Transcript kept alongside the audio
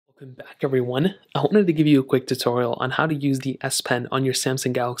Welcome back everyone. I wanted to give you a quick tutorial on how to use the S Pen on your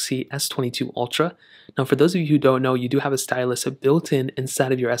Samsung Galaxy S22 Ultra. Now for those of you who don't know, you do have a stylus built in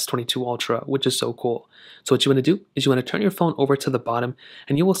inside of your S22 Ultra, which is so cool. So what you want to do is you want to turn your phone over to the bottom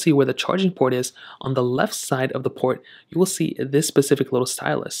and you will see where the charging port is. On the left side of the port, you will see this specific little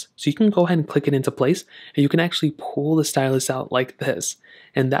stylus. So you can go ahead and click it into place and you can actually pull the stylus out like this.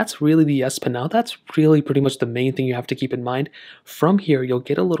 And that's really the S Pen. Now that's really pretty much the main thing you have to keep in mind. From here, you'll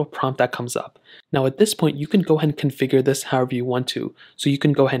get a little prompt that comes up. Now at this point, you can go ahead and configure this however you want to. So you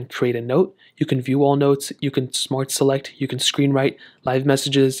can go ahead and create a note, you can view all notes, you can smart select, you can screen write, live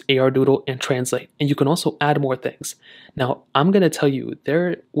messages, AR doodle, and translate. And you can also add more things. Now I'm going to tell you,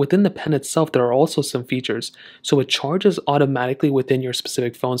 within the pen itself, there are also some features. So it charges automatically within your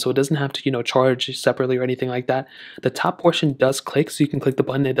specific phone. So it doesn't have to, charge separately or anything like that. The top portion does click, so you can click the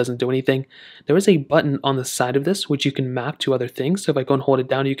button, it doesn't do anything. There is a button on the side of this, which you can map to other things. So if I go and hold it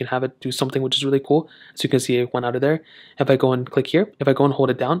down, you can have it do something which is really cool. So you can see it went out of there. If I go and click here, if I go and hold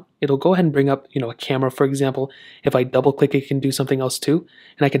it down, it'll go ahead and bring up, a camera, for example. If I double click, it can do something else too.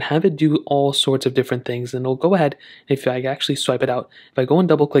 And I can have it do all sorts of different things. And it'll go ahead, if I actually swipe it out, if I go and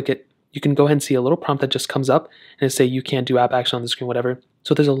double click it, you can go ahead and see a little prompt that just comes up and it say you can't do app action on the screen, whatever.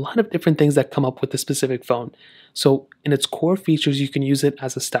 So there's a lot of different things that come up with this specific phone. So in its core features, you can use it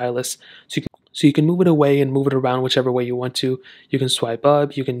as a stylus. So you can move it away and move it around whichever way you want to. You can swipe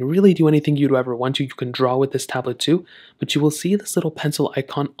up, you can really do anything you'd ever want to. You can draw with this tablet too, but you will see this little pencil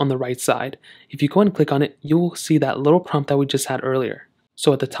icon on the right side. If you go and click on it, you will see that little prompt that we just had earlier.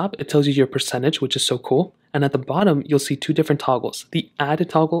 So at the top, it tells you your percentage, which is so cool. And at the bottom, you'll see two different toggles, the add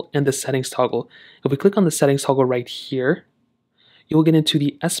toggle and the settings toggle. If we click on the settings toggle right here, you'll get into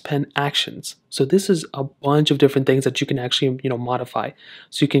the S Pen actions. So this is a bunch of different things that you can actually, modify.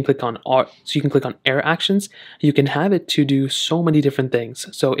 So you can click on air actions. You can have it to do so many different things.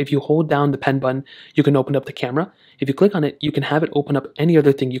 So if you hold down the pen button, you can open up the camera. If you click on it, you can have it open up any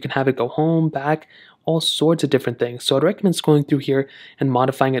other thing. You can have it go home, back, all sorts of different things. So I'd recommend scrolling through here and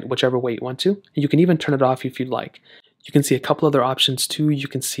modifying it whichever way you want to. You can even turn it off if you'd like. You can see a couple other options too. You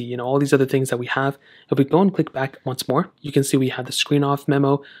can see, all these other things that we have. If we go and click back once more, you can see we have the screen off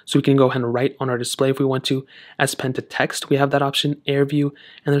memo. So we can go ahead and write on our display if we want to. S Pen to text, we have that option, air view,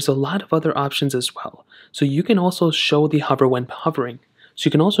 and there's a lot of other options as well. So you can also show the hover when hovering. So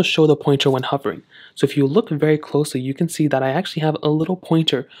you can also show the pointer when hovering. So if you look very closely, you can see that I actually have a little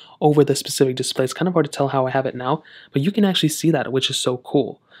pointer over the specific display. It's kind of hard to tell how I have it now, but you can actually see that, which is so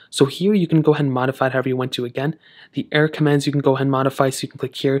cool. So here you can go ahead and modify it however you want to. Again, the air commands you can go ahead and modify. So you can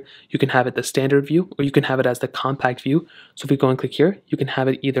click here, you can have it the standard view, or you can have it as the compact view. So if we go and click here, you can have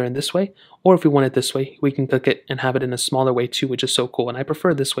it either in this way, or if we want it this way, we can click it and have it in a smaller way too, which is so cool. And I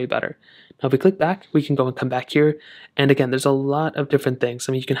prefer this way better. Now if we click back, we can go and come back here. And again, there's a lot of different things.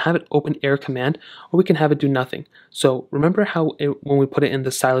 I mean, you can have it open air command, or we can have it do nothing. So remember how when we put it in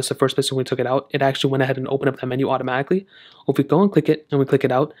the stylus the first place when we took it out, it actually went ahead and opened up that menu automatically. Well, if we go and click it and we click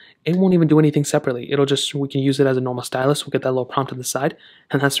it out, it won't even do anything separately. We can use it as a normal stylus. We'll get that little prompt on the side,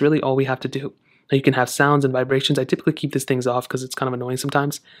 and that's really all we have to do. Now you can have sounds and vibrations. I typically keep these things off because it's kind of annoying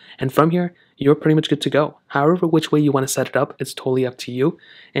sometimes. And from here, you're pretty much good to go. However, which way you want to set it up, it's totally up to you.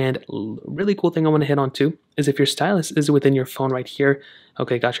 And really cool thing I want to hit on too is if your stylus is within your phone right here,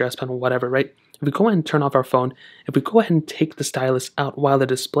 okay, got your S Pen, whatever, right? If we go ahead and turn off our phone, if we go ahead and take the stylus out while the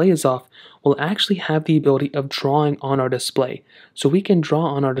display is off, we'll actually have the ability of drawing on our display. So we can draw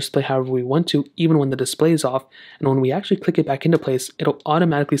on our display however we want to, even when the display is off. And when we actually click it back into place, it'll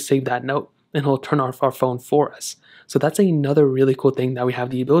automatically save that note and it'll turn off our phone for us. So that's another really cool thing that we have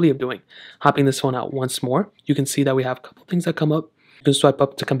the ability of doing. Hopping this phone out once more, you can see that we have a couple things that come up. You can swipe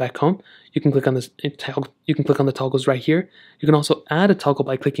up to come back home. You can click on this. You can click on the toggles right here. You can also add a toggle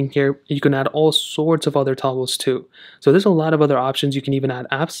by clicking here. You can add all sorts of other toggles too. So there's a lot of other options. You can even add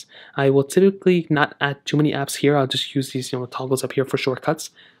apps. I will typically not add too many apps here. I'll just use these toggles up here for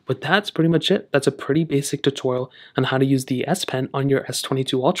shortcuts. But that's pretty much it. That's a pretty basic tutorial on how to use the S Pen on your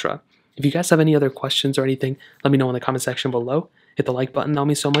S22 Ultra. If you guys have any other questions or anything, let me know in the comment section below. Hit the like button, that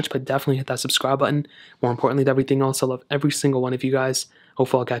means so much, but definitely hit that subscribe button. More importantly than everything else, I love every single one of you guys.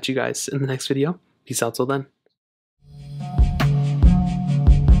 Hopefully I'll catch you guys in the next video. Peace out till then.